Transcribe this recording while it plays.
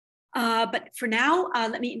But for now,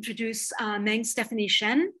 let me introduce Meng Stephanie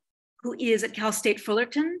Shen, who is at Cal State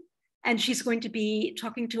Fullerton, and she's going to be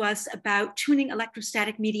talking to us about tuning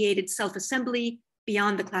electrostatic-mediated self-assembly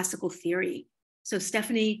beyond the classical theory. So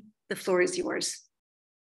Stephanie, the floor is yours.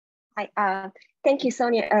 Hi, thank you,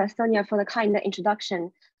 Sonia, for the kind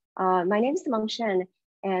introduction. My name is Meng Shen,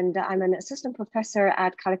 and I'm an assistant professor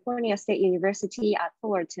at California State University at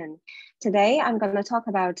Fullerton. Today, I'm going to talk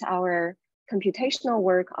about our computational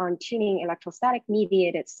work on tuning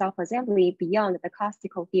electrostatic-mediated self-assembly beyond the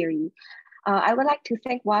classical theory. I would like to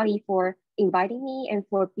thank Wally for inviting me and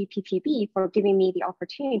for BPPB for giving me the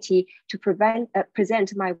opportunity to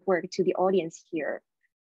present my work to the audience here.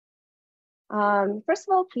 First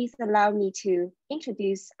of all, please allow me to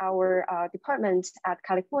introduce our department at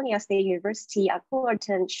California State University at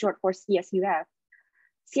Fullerton, short for CSUF.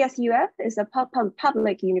 CSUF is a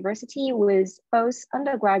public university with both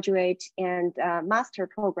undergraduate and master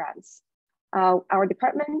programs. Our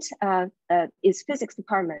department is physics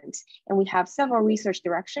department, and we have several research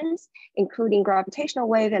directions, including gravitational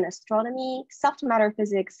wave and astronomy, soft matter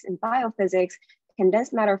physics and biophysics,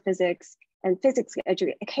 condensed matter physics, and physics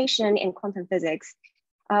education and quantum physics.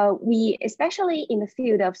 We, especially in the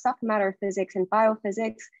field of soft matter physics and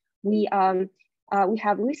biophysics, we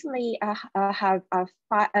have recently have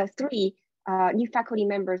three new faculty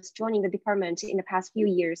members joining the department in the past few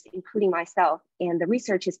years, including myself, and the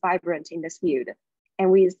research is vibrant in this field. And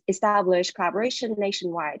we established collaboration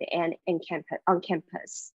nationwide and on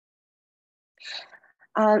campus.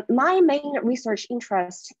 My main research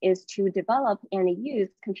interest is to develop and use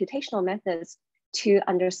computational methods to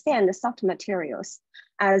understand the soft materials.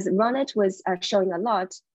 As Ronit was showing a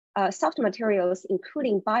lot, soft materials,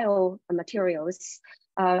 including biomaterials,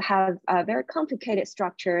 have a very complicated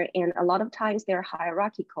structure, and a lot of times they're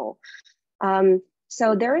hierarchical.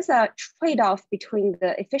 So there is a trade-off between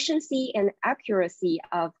the efficiency and accuracy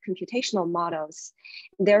of computational models.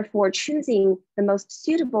 Therefore, choosing the most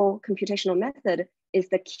suitable computational method is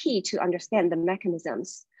the key to understand the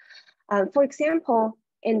mechanisms. For example,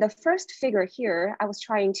 in the first figure here, I was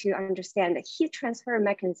trying to understand the heat transfer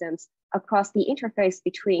mechanisms across the interface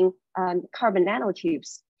between carbon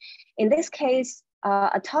nanotubes. In this case,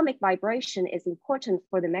 atomic vibration is important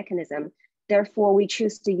for the mechanism. Therefore, we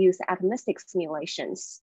choose to use atomistic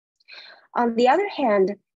simulations. On the other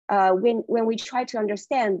hand, when we try to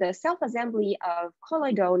understand the self-assembly of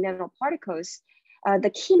colloidal nanoparticles,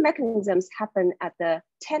 the key mechanisms happen at the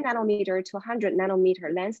 10 nanometer to 100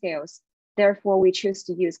 nanometer length scales. Therefore, we choose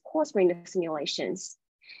to use coarse-grained simulations.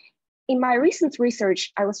 In my recent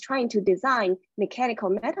research, I was trying to design mechanical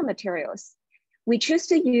metamaterials. We choose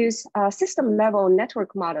to use system-level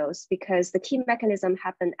network models because the key mechanism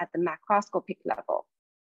happened at the macroscopic level.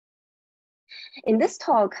 In this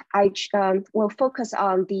talk, I will focus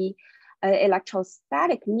on the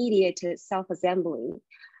electrostatic-mediated self-assembly.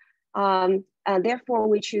 Therefore,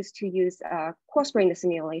 we choose to use coarse-grained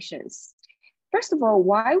simulations. First of all,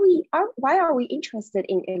 why are we interested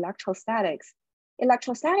in electrostatics?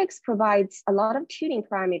 Electrostatics provides a lot of tuning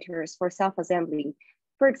parameters for self-assembly.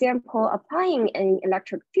 For example, applying an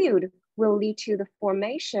electric field will lead to the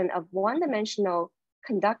formation of one-dimensional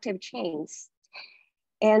conductive chains.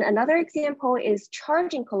 And another example is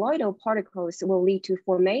charging colloidal particles will lead to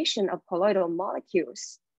formation of colloidal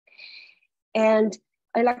molecules. And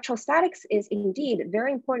electrostatics is indeed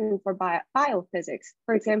very important for biophysics.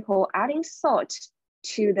 For example, adding salt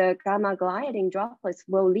to the gamma gliadin droplets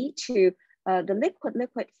will lead to the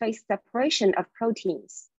liquid-liquid phase separation of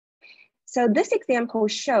proteins. So this example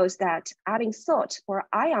shows that adding salt or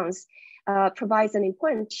ions provides an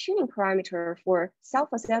important tuning parameter for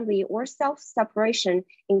self-assembly or self-separation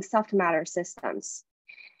in soft matter systems.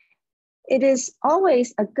 It is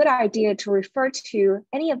always a good idea to refer to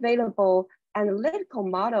any available analytical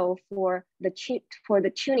model for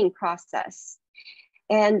the tuning process.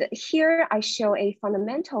 And here I show a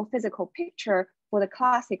fundamental physical picture for the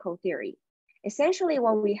classical theory. Essentially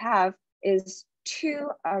what we have is two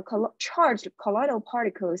charged colloidal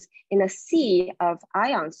particles in a sea of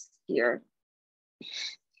ions here.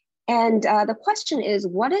 And the question is,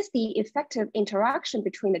 what is the effective interaction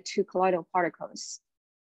between the two colloidal particles?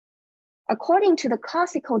 According to the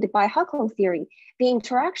classical Debye-Huckel theory, the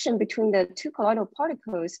interaction between the two colloidal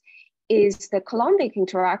particles is the Coulombic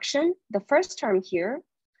interaction, the first term here,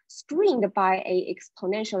 screened by an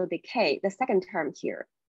exponential decay, the second term here.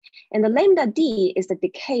 And the lambda d is the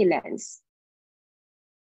decay length.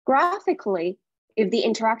 Graphically, if the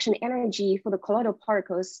interaction energy for the colloidal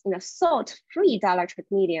particles in a salt-free dielectric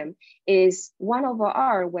medium is 1 over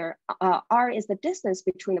r, where r is the distance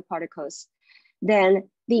between the particles, then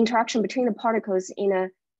the interaction between the particles in a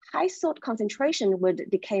high salt concentration would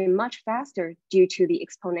decay much faster due to the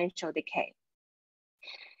exponential decay.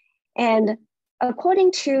 And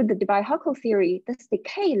according to the Debye-Huckel theory, this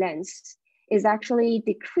decay length is actually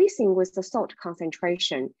decreasing with the salt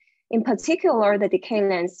concentration. In particular, the decay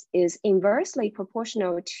length is inversely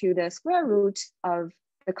proportional to the square root of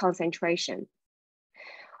the concentration.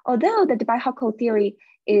 Although the Debye-Huckel theory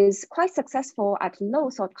is quite successful at low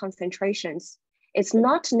salt concentrations, it's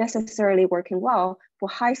not necessarily working well for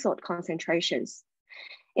high salt concentrations.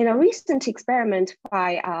 In a recent experiment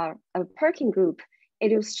by a Perkin group,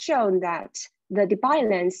 it was shown that the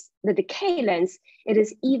decay length, it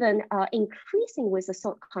is even increasing with the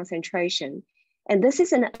salt concentration. And this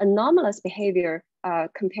is an anomalous behavior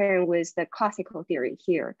comparing with the classical theory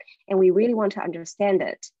here. And we really want to understand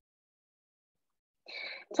it.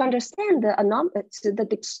 To understand the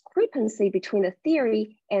discrepancy between the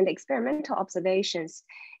theory and experimental observations,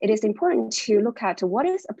 it is important to look at what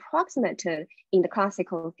is approximated in the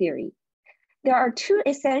classical theory. There are two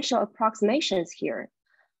essential approximations here.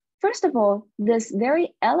 First of all, this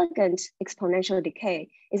very elegant exponential decay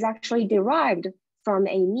is actually derived from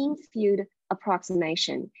a mean field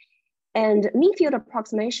approximation. And mean field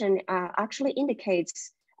approximation actually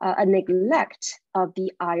indicates a neglect of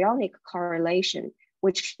the ionic correlation,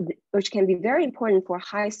 which can be very important for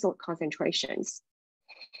high salt concentrations.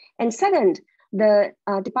 And second, the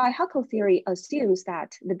Debye-Huckel theory assumes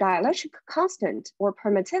that the dielectric constant or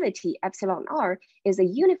permittivity epsilon r is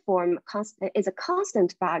a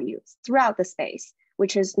constant value throughout the space,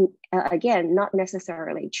 which is again not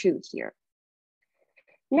necessarily true here.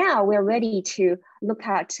 Now we're ready to look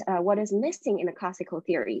at what is missing in the classical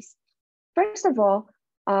theories. First of all,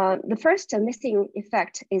 the first missing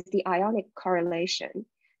effect is the ionic correlation.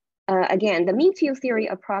 Again, the mean field theory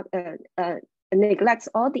neglects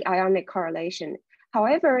all the ionic correlation.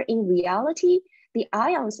 However, in reality, the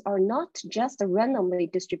ions are not just randomly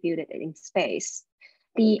distributed in space.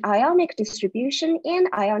 The ionic distribution and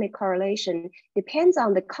ionic correlation depends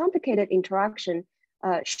on the complicated interaction,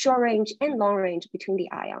 short range and long range between the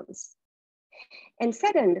ions. And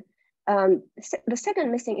second, the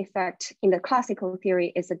second missing effect in the classical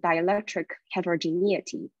theory is the dielectric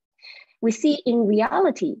heterogeneity. We see in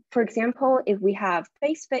reality, for example, if we have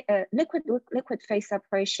liquid phase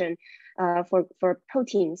separation for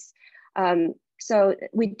proteins, so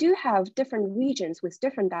we do have different regions with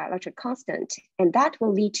different dielectric constant, and that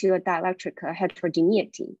will lead to a dielectric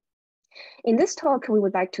heterogeneity. In this talk, we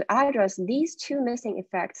would like to address these two missing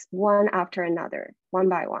effects one after another, one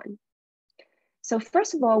by one. So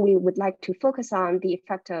first of all, we would like to focus on the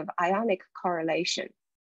effect of ionic correlation.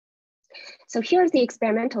 So here's the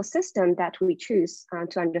experimental system that we choose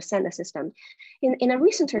to understand the system. In a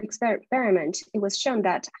recent experiment, it was shown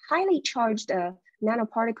that highly charged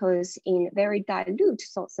nanoparticles in very dilute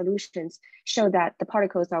salt solutions show that the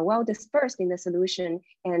particles are well dispersed in the solution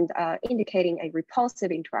and indicating a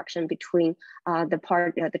repulsive interaction between the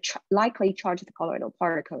likely charged colloidal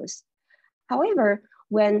particles. However,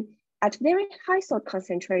 when at very high salt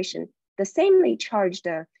concentration, the samely charged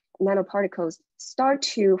nanoparticles start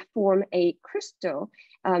to form a crystal.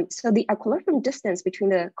 So the equilibrium distance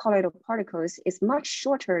between the colloidal particles is much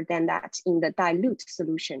shorter than that in the dilute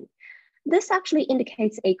solution. This actually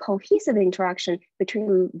indicates a cohesive interaction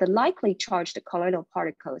between the likely charged colloidal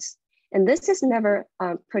particles. And this is never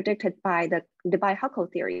predicted by the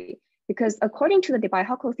Debye-Huckel theory, because according to the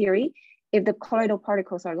Debye-Huckel theory, if the colloidal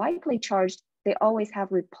particles are likely charged, they always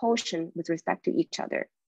have repulsion with respect to each other.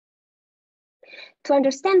 To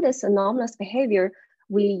understand this anomalous behavior,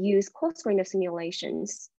 we use coarse-grained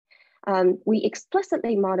simulations. We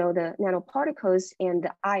explicitly model the nanoparticles and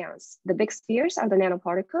the ions. The big spheres are the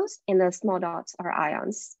nanoparticles and the small dots are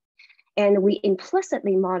ions. And we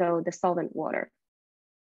implicitly model the solvent water.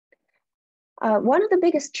 One of the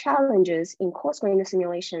biggest challenges in coarse-grained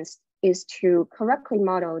simulations is to correctly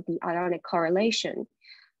model the ionic correlation,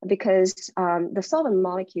 because the solvent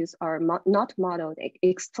molecules are not modeled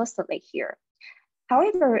explicitly here.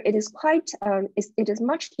 However, it is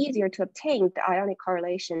much easier to obtain the ionic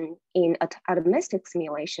correlation in atomistic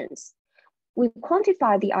simulations. We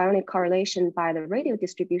quantify the ionic correlation by the radial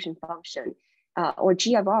distribution function, or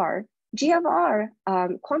G of R. G of R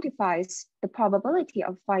quantifies the probability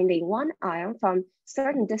of finding one ion from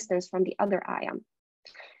certain distance from the other ion.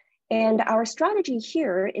 And our strategy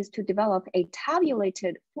here is to develop a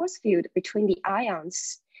tabulated force field between the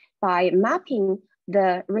ions by mapping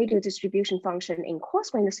the radial distribution function in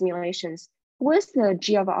coarse-grained simulations with the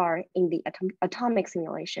G of R in the atomic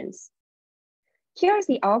simulations. Here's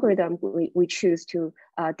the algorithm we choose to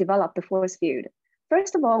develop the force field.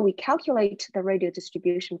 First of all, we calculate the radial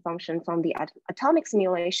distribution function from the atomic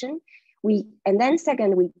simulation. And then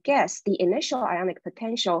second, we guess the initial ionic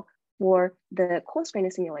potential for the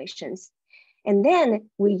coarse-grained simulations. And then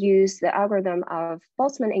we use the algorithm of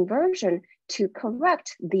Boltzmann inversion to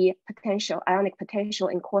correct the ionic potential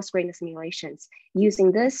in coarse-grained simulations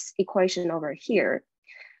using this equation over here.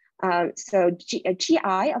 So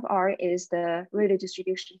GI of R is the radial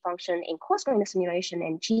distribution function in coarse-grained simulation,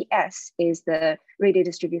 and GS is the radial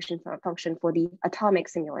distribution function for the atomic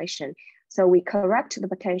simulation. So we correct the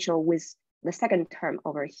potential with the second term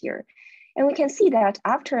over here. And we can see that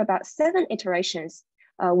after about 7 iterations,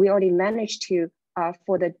 we already managed to,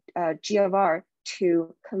 for the G of R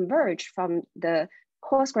to converge from the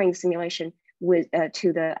coarse-grained simulation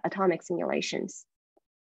to the atomic simulations.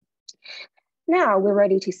 Now we're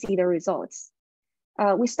ready to see the results.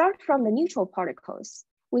 We start from the neutral particles.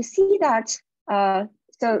 We see that,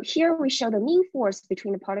 so here we show the mean force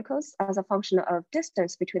between the particles as a function of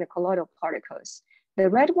distance between the colloidal particles. The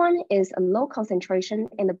red one is a low concentration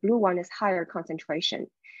and the blue one is higher concentration.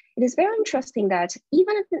 It is very interesting that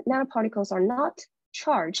even if the nanoparticles are not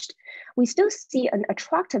charged, we still see an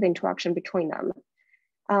attractive interaction between them.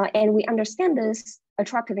 And we understand this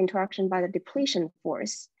attractive interaction by the depletion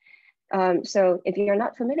force. So if you're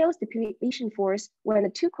not familiar with depletion force, when the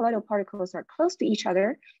 2 colloidal particles are close to each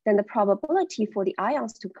other, then the probability for the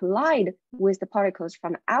ions to collide with the particles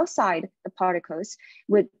from outside the particles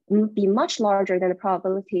would be much larger than the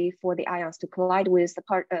probability for the ions to collide with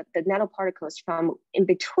the nanoparticles from in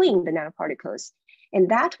between the nanoparticles. And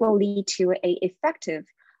that will lead to an effective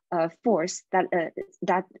force, that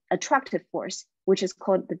attractive force, which is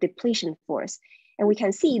called the depletion force. And we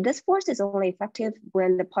can see this force is only effective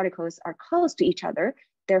when the particles are close to each other.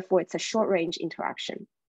 Therefore, it's a short range interaction.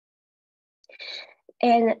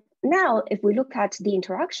 And now if we look at the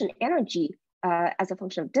interaction energy as a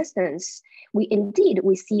function of distance, we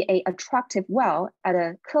see an attractive well at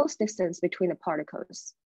a close distance between the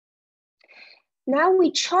particles. Now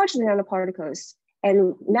we charge the nanoparticles,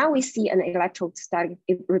 and now we see an electrostatic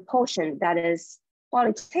repulsion that is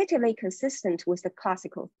qualitatively consistent with the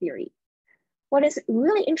classical theory. What is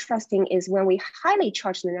really interesting is when we highly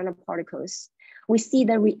charge the nanoparticles, we see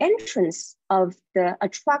the reentrance of the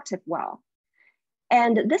attractive well.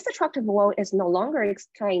 And this attractive well is no longer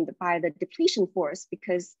explained by the depletion force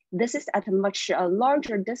because this is at a much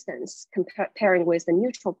larger distance comparing with the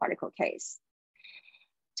neutral particle case.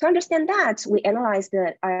 To understand that, we analyze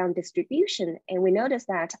the ion distribution and we notice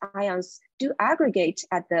that ions do aggregate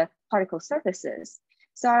at the particle surfaces.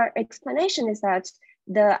 So our explanation is that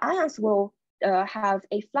the ions will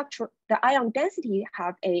the ion density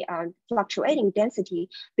have a fluctuating density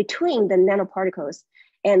between the nanoparticles.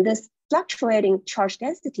 And this fluctuating charge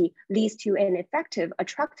density leads to an effective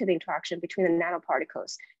attractive interaction between the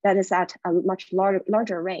nanoparticles that is at a much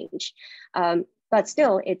larger range. But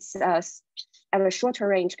still, it's at a shorter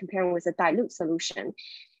range comparing with a dilute solution.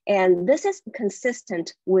 And this is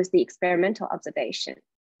consistent with the experimental observation.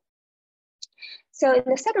 So in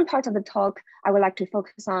the second part of the talk, I would like to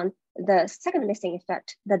focus on the second missing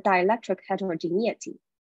effect, the dielectric heterogeneity.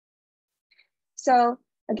 So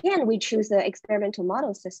again, we choose the experimental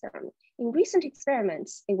model system. In recent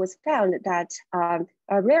experiments, it was found that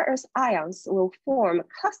rare earth ions will form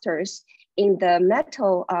clusters in the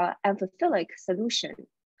metal amphiphilic solution.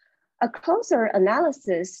 A closer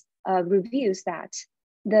analysis reveals that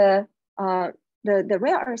the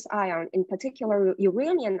rare earth ion, in particular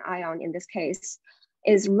uranium ion in this case,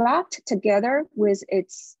 is wrapped together with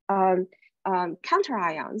its counter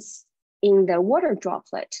ions in the water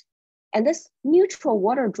droplet. And this neutral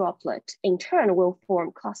water droplet in turn will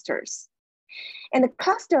form clusters. And the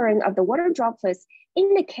clustering of the water droplets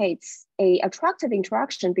indicates an attractive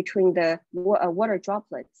interaction between the water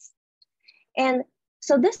droplets. And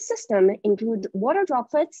so this system includes water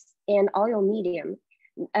droplets and oil medium.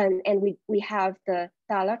 And we have the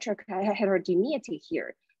dielectric heterogeneity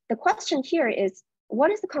here. The question here is, what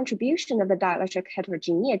is the contribution of the dielectric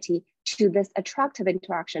heterogeneity to this attractive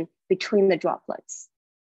interaction between the droplets?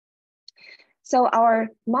 So our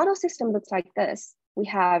model system looks like this. We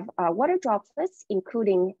have water droplets,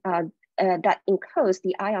 including that enclose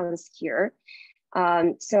the ions here.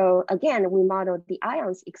 So again, we model the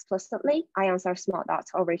ions explicitly. Ions are small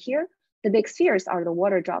dots over here. The big spheres are the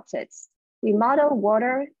water droplets. We model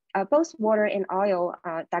water, both water and oil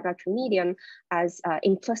dielectric medium as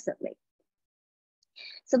implicitly.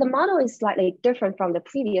 So the model is slightly different from the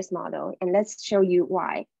previous model, and let's show you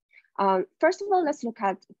why. First of all, let's look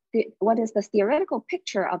at what is the theoretical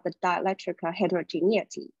picture of the dielectric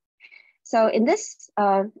heterogeneity. So in this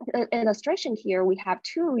illustration here, we have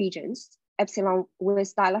two regions, epsilon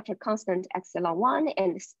with dielectric constant epsilon1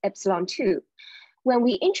 and epsilon2. When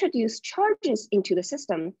we introduce charges into the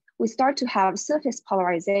system, we start to have surface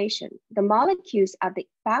polarization. The molecules at the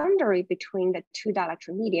boundary between the two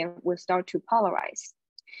dielectric medium will start to polarize.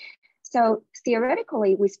 So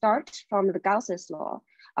theoretically, we start from the Gauss's law,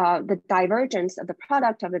 the divergence of the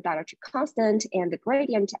product of the dielectric constant and the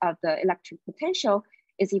gradient of the electric potential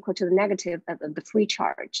is equal to the negative of the free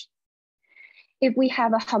charge. If we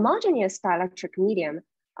have a homogeneous dielectric medium,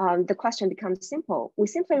 the question becomes simple. We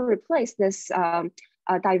simply replace this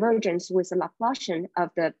divergence with a Laplacian of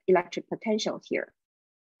the electric potential here.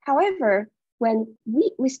 However, when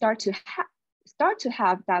we start to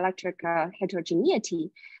have dielectric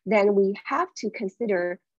heterogeneity, then we have to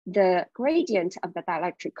consider the gradient of the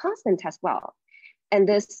dielectric constant as well. And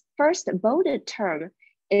this first bolded term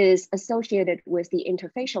is associated with the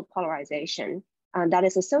interfacial polarization that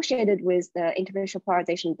is associated with the interfacial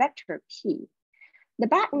polarization vector P. The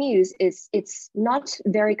bad news is it's not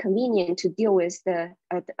very convenient to deal with the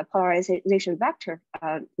polarization vector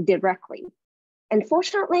directly.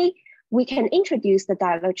 Unfortunately, we can introduce the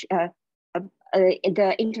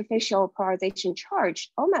interfacial polarization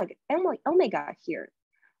charge omega here.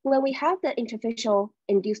 When we have the interfacial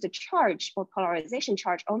induced charge or polarization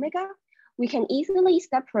charge omega, we can easily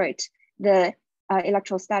separate the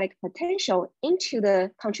electrostatic potential into the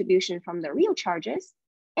contribution from the real charges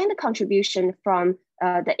and the contribution from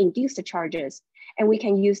the induced charges. And we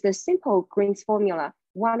can use the simple Green's formula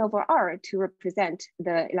 1/r to represent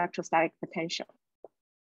the electrostatic potential.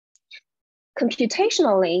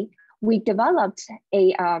 Computationally, we developed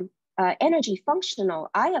a energy functional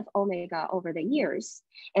I of omega over the years,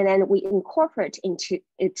 and then we incorporate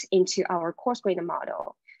it into our coarse-grained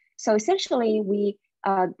model. So essentially,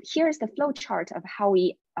 here's the flow chart of how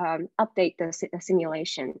we update the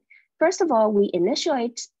simulation. First of all, we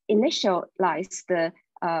initialize the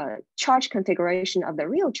charge configuration of the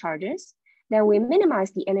real charges. Then we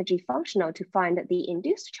minimize the energy functional to find the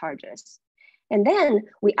induced charges. And then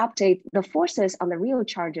we update the forces on the real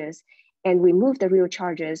charges and remove the real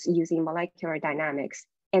charges using molecular dynamics.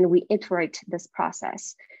 And we iterate this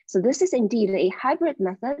process. So this is indeed a hybrid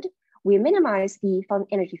method. We minimize the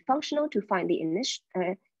energy functional to find the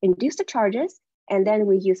induced charges, and then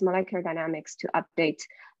we use molecular dynamics to update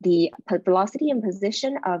the velocity and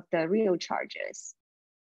position of the real charges.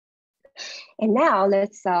 And now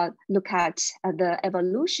let's look at the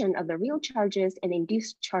evolution of the real charges and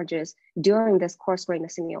induced charges during this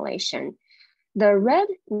coarse-grained simulation. The red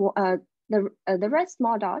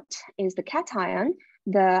small dot is the cation.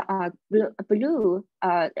 The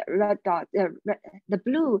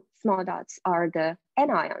blue small dots are the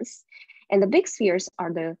anions, and the big spheres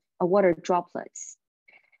are the water droplets.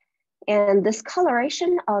 And this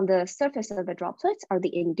coloration on the surface of the droplets are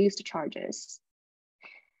the induced charges.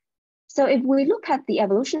 So if we look at the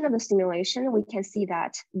evolution of the simulation, we can see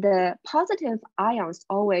that the positive ions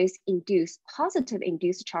always induce positive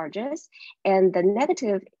induced charges, and the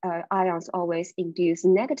negative ions always induce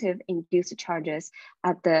negative induced charges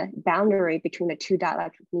at the boundary between the two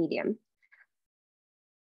dielectric medium.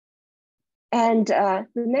 And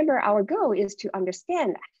remember, our goal is to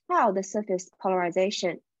understand how the surface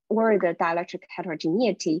polarization or the dielectric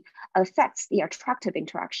heterogeneity affects the attractive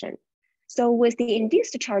interaction. So with the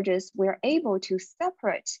induced charges, we're able to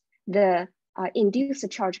separate the induced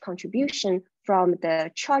charge contribution from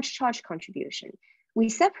the charge-charge contribution. We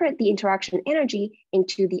separate the interaction energy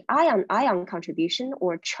into the ion-ion contribution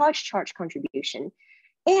or charge-charge contribution,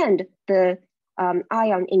 and the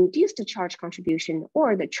ion-induced charge contribution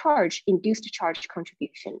or the charge-induced charge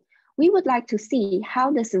contribution. We would like to see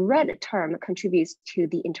how this red term contributes to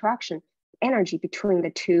the interaction energy between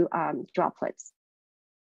the two droplets.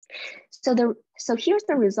 So here's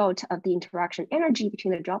the result of the interaction energy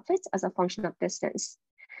between the droplets as a function of distance.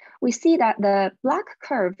 We see that the black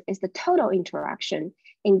curve is the total interaction.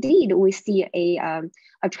 Indeed, we see a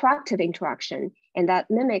attractive interaction, and that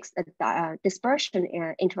mimics a dispersion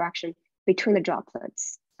interaction between the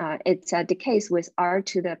droplets. It decays with r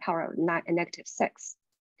to the power of -6.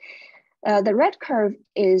 The red curve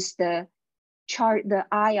is the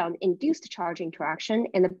ion-induced charge interaction,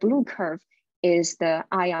 and the blue curve is the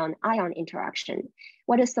ion-ion interaction.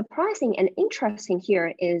 What is surprising and interesting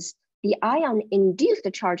here is the ion-induced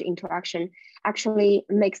charge interaction actually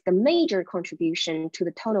makes the major contribution to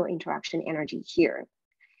the total interaction energy here.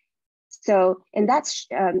 So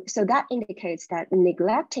that indicates that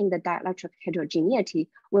neglecting the dielectric heterogeneity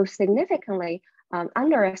will significantly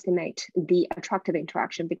underestimate the attractive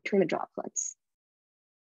interaction between the droplets.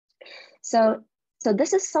 So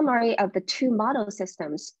this is summary of the two model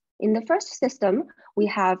systems In the first system, we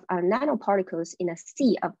have nanoparticles in a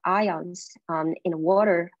sea of ions in a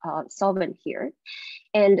water solvent here.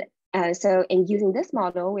 And so in using this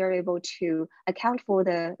model, we are able to account for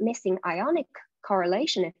the missing ionic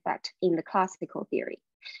correlation effect in the classical theory.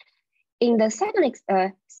 In the second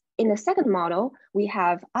model, we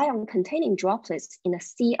have ion-containing droplets in a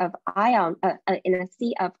sea of oil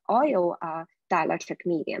dielectric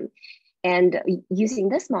medium. And using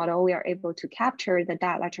this model, we are able to capture the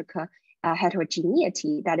dielectric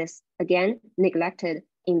heterogeneity that is, again, neglected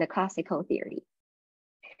in the classical theory.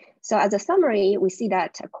 So as a summary, we see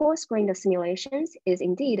that coarse-grained simulations is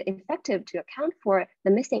indeed effective to account for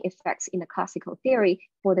the missing effects in the classical theory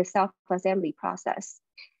for the self-assembly process.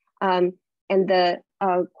 And the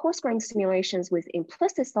coarse-grained simulations with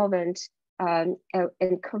implicit solvent and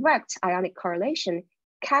correct ionic correlation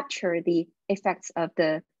capture the effects of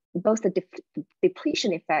both the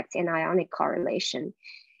depletion effects and ionic correlation.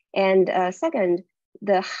 And second,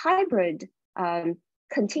 the hybrid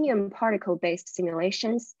continuum particle-based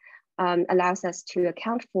simulations allows us to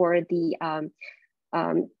account for the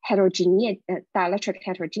dielectric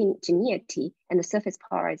heterogeneity and the surface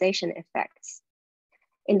polarization effects.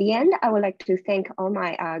 In the end, I would like to thank all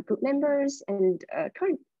my group members and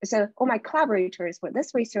all my collaborators for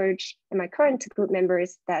this research and my current group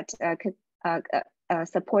members that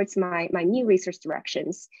supports my new research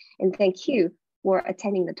directions. And thank you for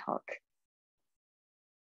attending the talk.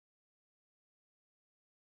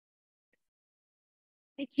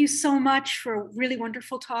 Thank you so much for a really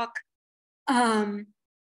wonderful talk.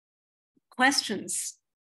 Questions?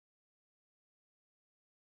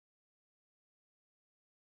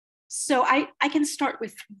 So I can start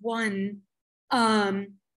with one.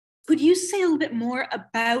 Could you say a little bit more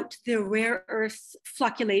about the rare earth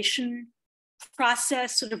flocculation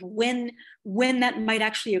process, sort of when that might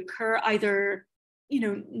actually occur, either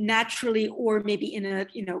naturally or maybe in a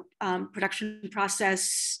production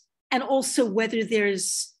process, and also whether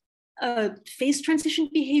there's a phase transition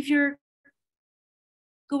behavior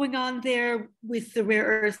going on there with the rare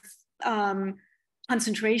earth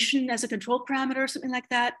concentration as a control parameter or something like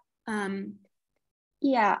that?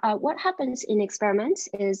 What happens in experiments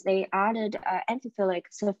is they added amphiphilic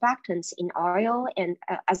surfactants in oil, and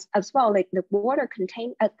as well, like the oil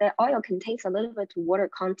contains a little bit of water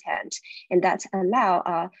content, and that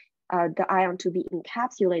allow the ion to be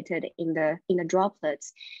encapsulated in the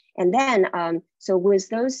droplets. And then, so with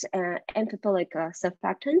those amphiphilic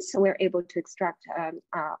surfactants, we're able to extract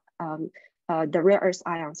the rare earth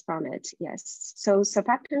ions from it. Yes, so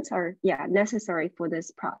surfactants are necessary for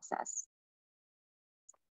this process.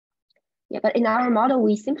 Yeah, but in our model,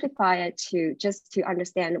 we simplify it to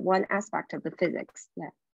understand one aspect of the physics.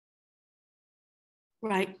 Yeah.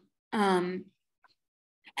 Right. And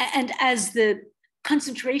as the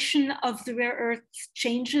concentration of the rare earth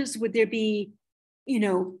changes, would there be,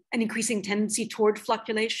 an increasing tendency toward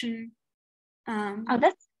flocculation?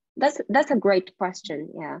 That's a great question.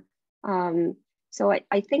 Yeah. So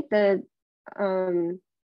I think the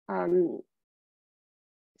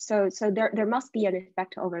So there must be an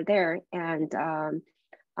effect over there, and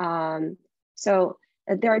so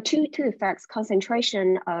there are two effects.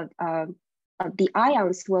 Concentration of the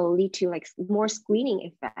ions will lead to like more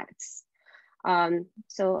screening effects.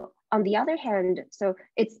 So on the other hand, so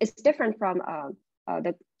it's different from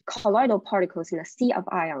the colloidal particles in a sea of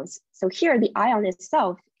ions. So here the ion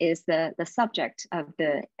itself is the subject of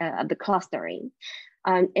the clustering.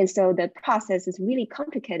 And so the process is really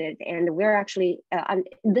complicated, and we're actually,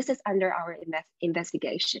 this is under our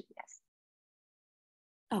investigation, yes.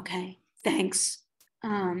 Okay, thanks.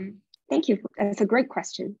 Thank you, that's a great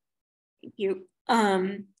question. Thank you.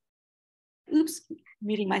 Oops,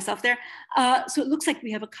 muting myself there. So it looks like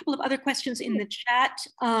we have a couple of other questions in the chat.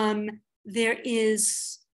 There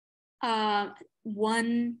is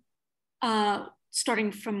one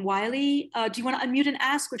starting from Wiley. Do you want to unmute and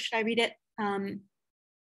ask, or should I read it?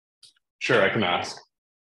 Sure, I can ask.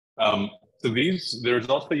 So the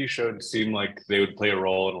results that you showed seem like they would play a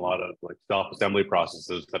role in a lot of like self-assembly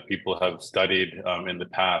processes that people have studied in the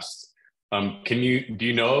past. Do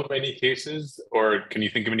you know of any cases, or can you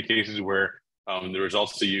think of any cases where the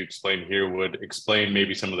results that you explained here would explain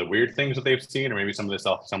maybe some of the weird things that they've seen, or maybe some of the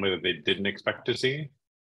self-assembly that they didn't expect to see?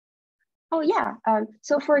 Oh yeah,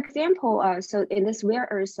 so for example, so in this rare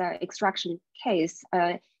earth extraction case,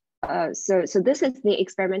 so this is the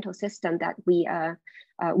experimental system that we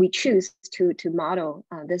choose to model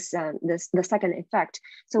the second effect.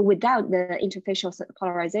 So without the interfacial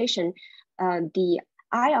polarization, the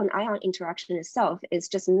ion-ion interaction itself is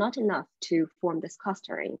just not enough to form this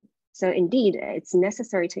clustering. So indeed, it's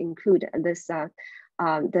necessary to include this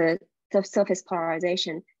the surface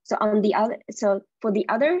polarization. So for the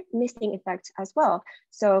other missing effects as well.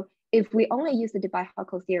 So if we only use the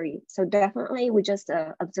Debye-Huckel theory, so definitely we just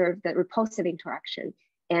observe the repulsive interaction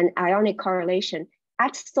and ionic correlation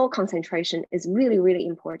at soul concentration is really, really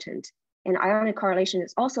important. And ionic correlation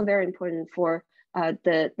is also very important for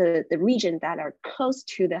the region that are close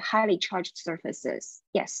to the highly charged surfaces.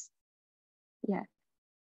 Yes, yeah.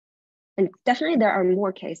 And definitely there are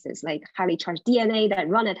more cases like highly charged DNA that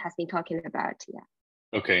Ronit has been talking about, yeah.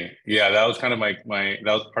 Okay, yeah, that was kind of that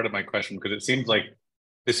was part of my question, because it seems like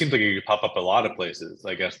it could pop up a lot of places,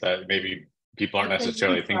 I guess, that maybe people aren't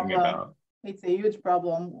necessarily thinking about. It's a huge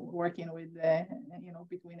problem working with the,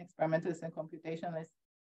 between experimentalists and computationists.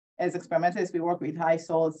 As experimentalists, we work with high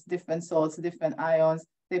salts, different ions.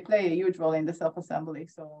 They play a huge role in the self-assembly.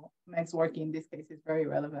 So Meng's work in this case is very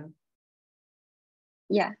relevant.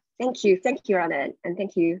 Yeah, thank you, Ronit, and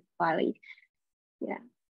thank you, Wiley. Yeah,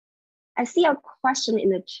 I see a question in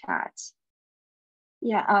the chat.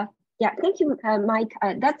 Yeah, thank you, Mike.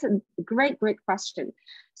 That's a great question.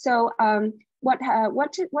 So what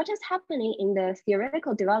is happening in the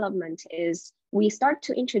theoretical development is we start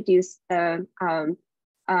to introduce the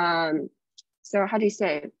so how do you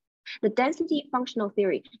say, the density functional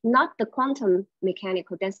theory, not the quantum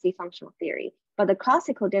mechanical density functional theory, but the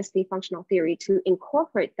classical density functional theory to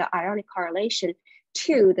incorporate the ionic correlation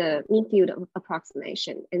to the mean field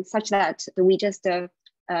approximation, and such that we just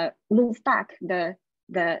move back the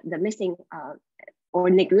missing or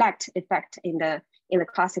neglect effect in the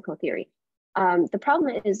classical theory. The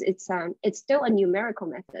problem is it's still a numerical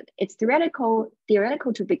method. It's theoretical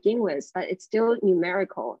to begin with, but it's still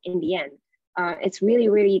numerical in the end. It's really,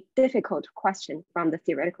 really difficult question from the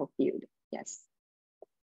theoretical field. Yes,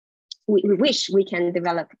 we wish we can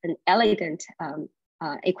develop an elegant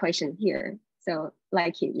equation here. So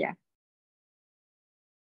like you, yeah.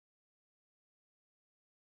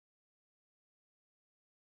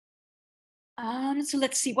 So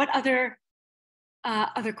let's see what other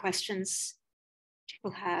questions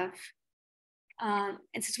people have. And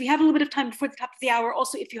since we have a little bit of time before the top of the hour,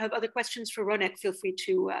 also if you have other questions for Ronit, feel free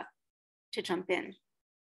to jump in.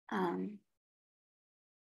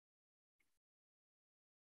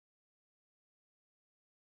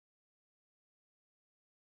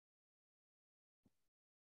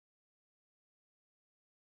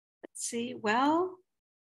 Let's see. Well,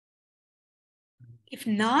 if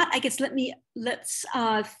not, I guess let's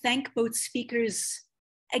thank both speakers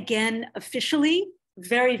again officially,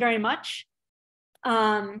 very, very much.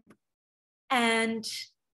 And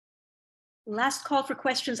last call for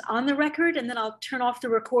questions on the record, and then I'll turn off the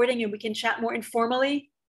recording and we can chat more informally.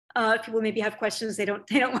 People maybe have questions they don't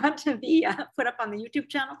want to be put up on the YouTube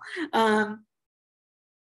channel.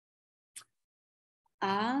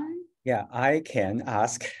 Yeah, I can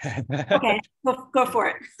ask. Okay, go for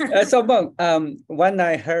it. So Meng, when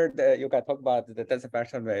I heard you guys talk about the density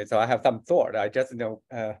function rate, so I have some thought. I just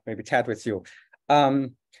maybe chat with you.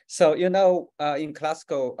 So in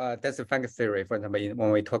classical density function theory, for example,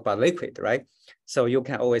 when we talk about liquid, right? So you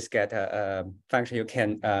can always get a function. You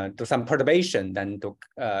can do some perturbation, then to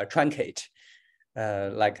truncate,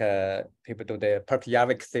 like people do the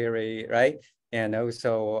Perk-Yarvik theory, right? And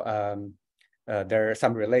also there are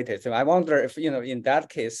some related. So I wonder if in that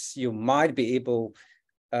case you might be able,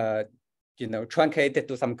 truncate it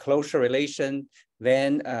to some closure relation,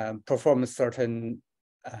 then perform certain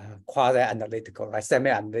quasi-analytical, like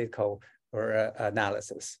semi-analytical or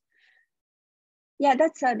analysis. Yeah,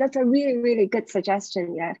 that's a really, really good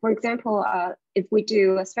suggestion. Yeah, for example, if we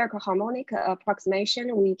do a spherical harmonic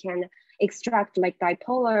approximation, we can extract like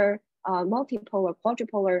dipolar, multipolar,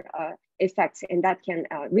 quadrupolar effects, and that can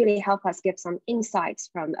really help us give some insights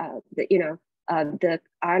from the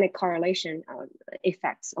ionic correlation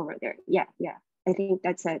effects over there. Yeah, I think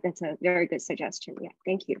that's a very good suggestion. Yeah,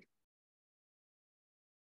 thank you.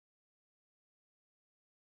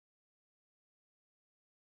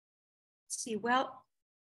 See, well,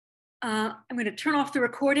 I'm going to turn off the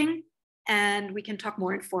recording and we can talk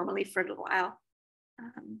more informally for a little while.